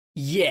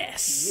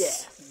Yes.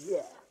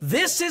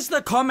 This is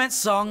the comment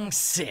song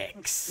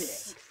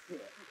 6.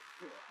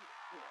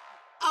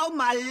 Oh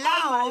my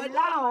lord.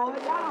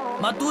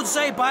 Μα τούτσα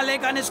πάλι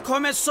έκανες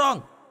comment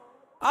song,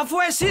 αφού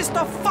εσείς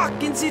το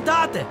fucking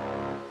ζητάτε.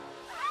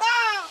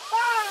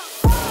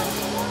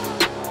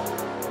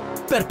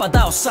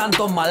 Περπατάω σαν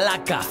τον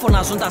μαλάκα,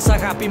 φωνάζοντας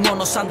αγάπη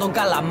μόνο σαν τον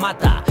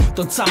καλαμάτα.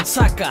 Τον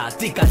τσαμτσάκα,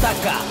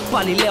 τικατάκα,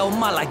 πάλι λέω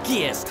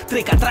μαλακίες,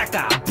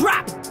 τρικατράκα,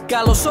 μπραπ.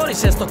 Καλώς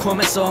όρισες στο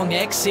comment song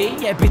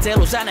 6,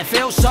 επιτέλους αν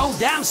feel so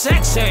damn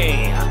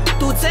sexy.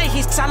 Τούτς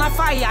έχεις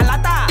ξαναφάει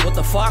αλάτα. What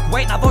the fuck,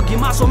 wait να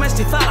δοκιμάσω μες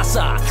στη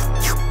θάλασσα.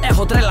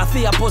 Έχω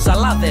τρελαθεί από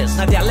ζαλάδες,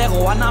 να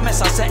διαλέγω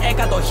ανάμεσα σε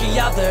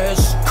 100,000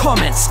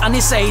 comments. Αν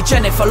είσαι η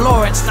Jennifer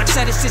Lawrence, να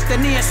ξέρεις τις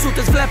ταινίες σου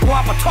τις βλέπω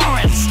από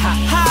torrents.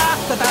 Χαχα,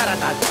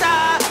 ταταρατατά.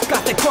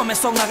 Κάθε comment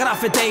song να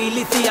γράφεται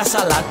ηλίθια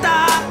σαλατά.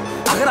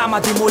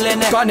 Αγράμματοι μου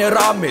λένε κάνε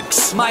ράμιξ,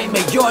 μα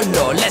είμαι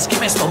γιόλο, λες κι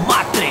είμαι στο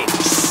Matrix.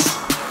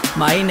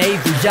 Μα είναι η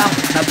δουλειά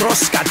μου, να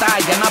τρώσει κατά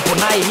για να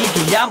πονάει η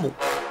κοιλιά μου.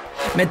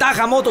 Μετά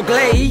χαμό το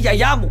κλαίει η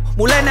γιαγιά μου.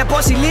 Μου λένε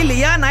πως η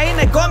Λίλιάνα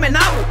είναι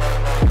γκόμενά μου.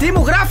 Τι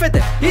μου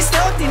γράφετε, είστε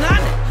ό,τι να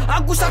είναι.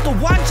 Άκουσα το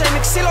 1J με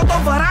ξύλο το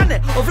βαράνε.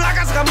 Ο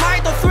βλάκας γαμάει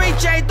το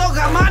 3J το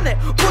γαμάνε.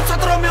 Πουτσα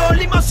τρώμε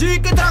όλοι μαζί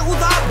και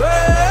τραγουδάμε.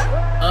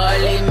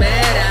 Όλη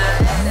μέρα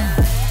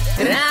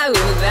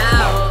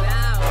τραγουδάω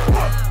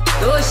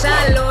τόσα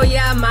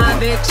λόγια μα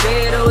δεν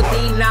ξέρω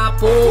τι να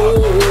πω.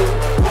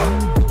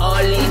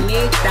 Όλη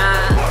νύχτα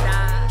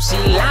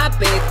ψηλά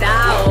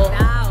πετάω.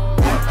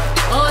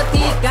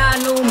 Ό,τι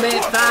κάνουμε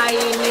θα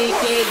είναι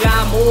και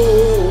γαμό.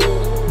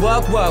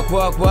 Work, work,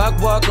 work, work,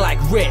 work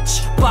like rich.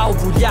 Πάω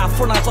δουλειά,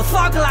 φωνάζω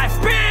thug life,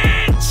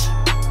 bitch.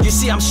 You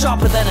see I'm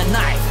sharper than a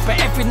knife, but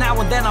every now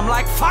and then I'm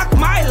like fuck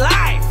my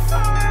life.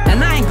 And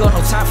I ain't got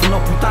no time for no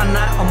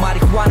putana or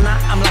marijuana.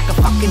 I'm like a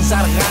fucking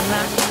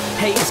zargana.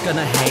 Haters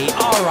gonna hate,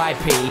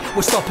 R.I.P.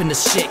 We're stopping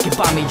this shit και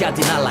πάμε για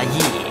την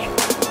αλλαγή.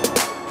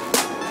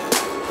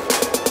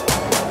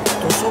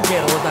 Τόσο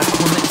καιρό τα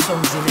comment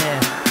songs είναι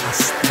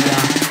αστεία,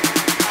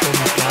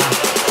 κομικά.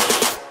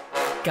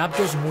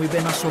 Κάποιος μου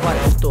είπε να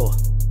σοβαρευτώ.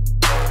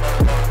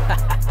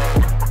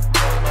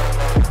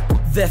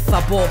 Δεν θα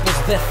πω πως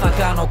δεν θα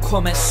κάνω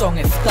comment song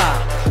 7.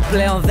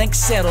 Πλέον δεν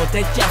ξέρω,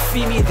 τέτοια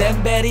φήμη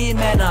δεν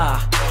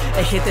περίμενα.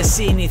 Έχετε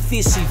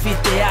συνηθίσει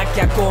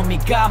βιντεάκια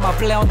κομικά, μα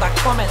πλέον τα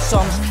comment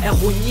songs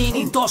έχουν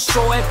γίνει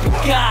τόσο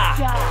επικά.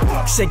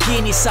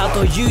 Ξεκίνησα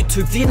το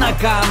YouTube, τι να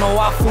κάνω,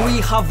 αφού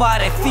είχα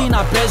βαρεθεί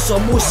να παίζω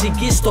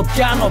μουσική στο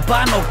πιάνο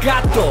πάνω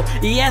κάτω.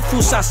 Η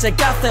αίθουσα σε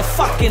κάθε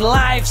fucking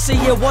live.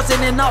 See it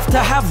wasn't enough to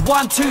have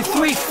 1, 2,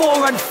 3,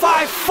 4 and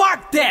 5.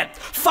 Fuck that,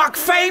 fuck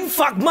fame,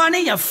 fuck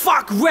money and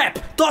fuck rap.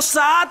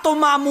 Τόσα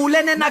άτομα μου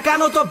λένε να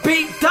κάνω το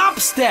beat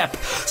dubstep.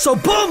 So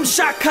boom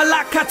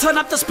shakalaka, turn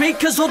up the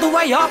speakers all the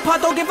way up. I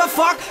don't give a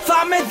fuck, θα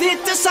με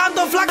δείτε σαν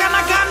το φλάκα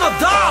να κάνω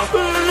dub.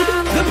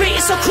 The beat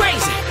is so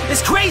crazy,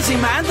 it's crazy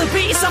man. The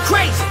beat is so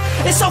crazy,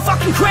 it's so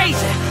fucking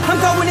crazy. I'm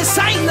going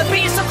insane, the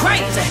beat is so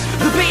crazy.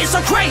 The beat is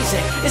so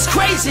crazy, it's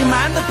crazy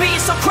man. The beat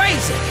is so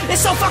crazy,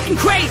 it's so fucking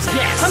crazy.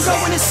 I'm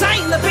going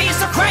insane, the beat is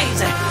so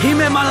crazy.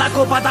 Είμαι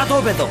μαλακό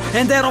πατατόπεδο,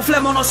 εντερό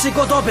φλέμονο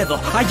σηκωτόπεδο.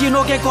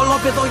 Αγίνω και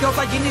κολόπεδο,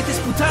 γιώτα γίνει της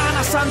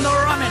πουτάνα σαν το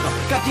ράμενο.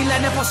 Κάποιοι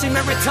λένε πως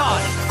είμαι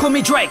retarded. Call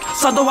me Drake,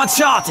 σαν το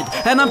Uncharted.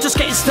 And I'm just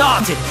getting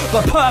started.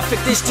 But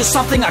perfect is just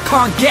something I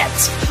can't get.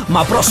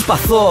 Μα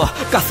προσπαθώ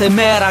κάθε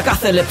μέρα,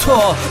 κάθε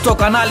λεπτό. Το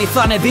κανάλι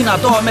θα είναι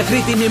δυνατό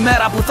μέχρι την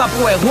ημέρα που θα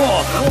πω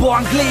εγώ. Από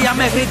Αγγλία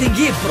μέχρι την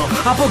Κύπρο,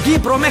 από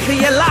Κύπρο μέχρι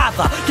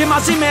Ελλάδα. Και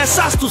μαζί με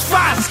εσάς τους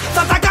fans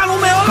θα τα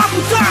κάνουμε όλα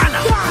πουτάνα.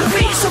 The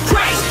beat is so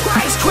crazy,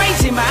 it's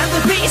crazy man.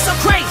 The beat is so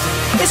crazy,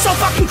 it's so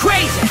fucking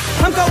crazy.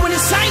 I'm going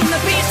insane, the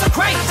beat is so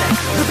crazy.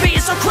 The beat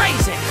is so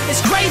crazy,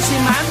 it's crazy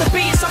man. The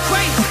beat is so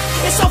crazy,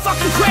 it's so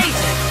fucking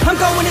crazy. I'm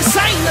going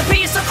insane, the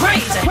beat is so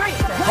crazy.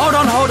 Hold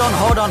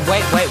on,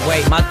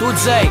 wait. Μα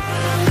τούτζε,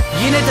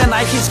 γίνεται να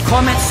έχεις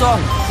comment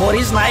song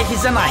χωρίς να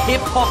έχεις ένα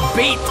hip hop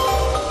beat?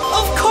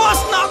 Of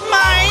course not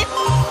mine.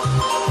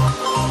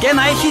 Και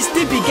να έχεις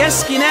τυπικές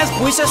σκηνές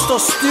που είσαι στο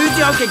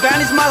στούντιο και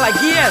κάνεις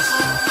μαλαγίες.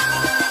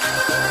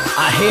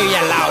 I hear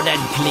you loud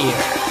and clear.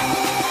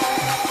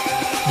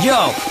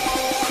 Yo,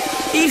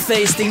 ήρθε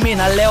η στιγμή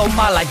να λέω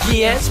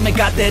μαλαγίες με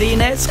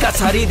κατερίνες,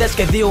 κατσαρίδες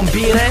και 2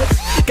 μπύρες.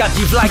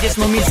 Κάποιοι βλάκες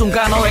νομίζουν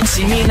κάνω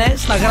 6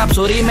 μήνες να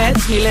γράψω ρήμες,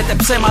 μη λέτε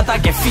ψέματα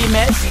και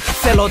φήμες.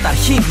 Θέλω τα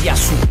αρχίδια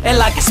σου,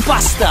 έλα και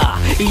σπάστα.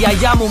 Η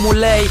γιαγιά μου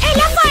λέει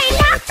έλα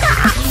φαϊλάκα.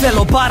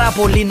 Θέλω πάρα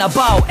πολύ να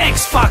πάω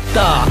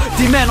X-Factor.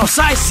 Τιμένος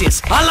ISIS,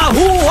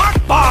 Αλλαχού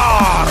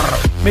Ακμπαρ.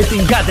 Με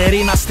την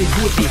Κατερίνα στην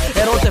κούτη,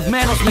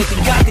 ερωτευμένος με την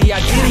Κάτια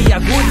κύρια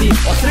Κούτη.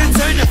 Ο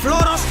Τρίτσο είναι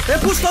φλόρος,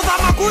 που στο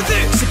δαμακούτι.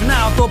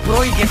 Ξυπνάω το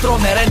πρωί και τρώω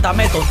μερέντα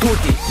με το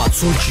τούτι.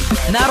 Ματσούτσι.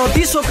 Να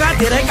ρωτήσω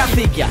κάτι ρε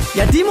καθήκια,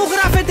 γιατί μου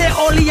γράφετε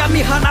όλοι για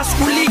μηχανά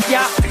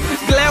σκουλίκια?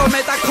 Κλαίω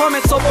με τα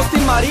comments όπως τη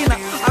Μαρίνα,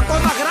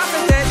 ακόμα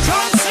γράφετε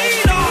John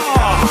Cena.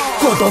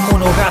 Κότο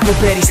μόνο γάτο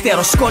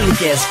περιστέρω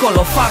σκόλικες,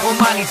 κολοφάγο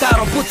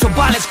μανιτάρο πούτσο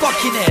μπάλες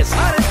κόκκινες.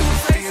 Άρε του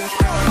θες,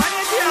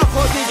 πάνε τι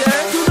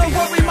αφότηκες. You know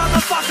what we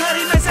motherfucker,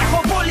 είμαι έχω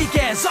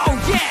πόλικες. Oh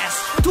yes,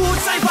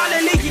 τούτσα βάλε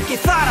λίγη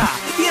κιθάρα.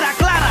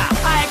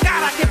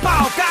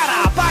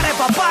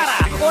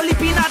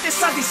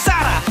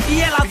 Η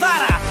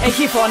Ελλαδάρα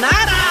έχει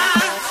φωνάρα.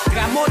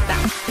 Γαμώτα,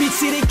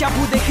 πιτσιρίκια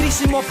που δεν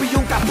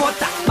χρησιμοποιούν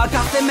καπότα. Μα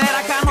κάθε μέρα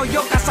κάνω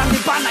γιόκα σαν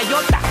την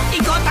Παναγιώτα. Η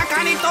κότα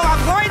κάνει το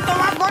αυγό ή το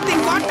αυγό την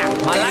κότα.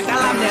 Μαλάκα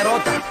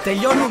λαμνερότα,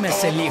 τελειώνουμε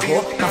σε λίγο.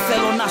 Μα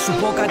θέλω να σου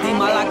πω κάτι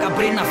μαλάκα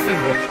πριν να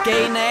φύγω. Και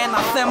είναι ένα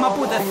θέμα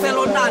που δεν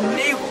θέλω να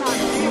ανοίγω.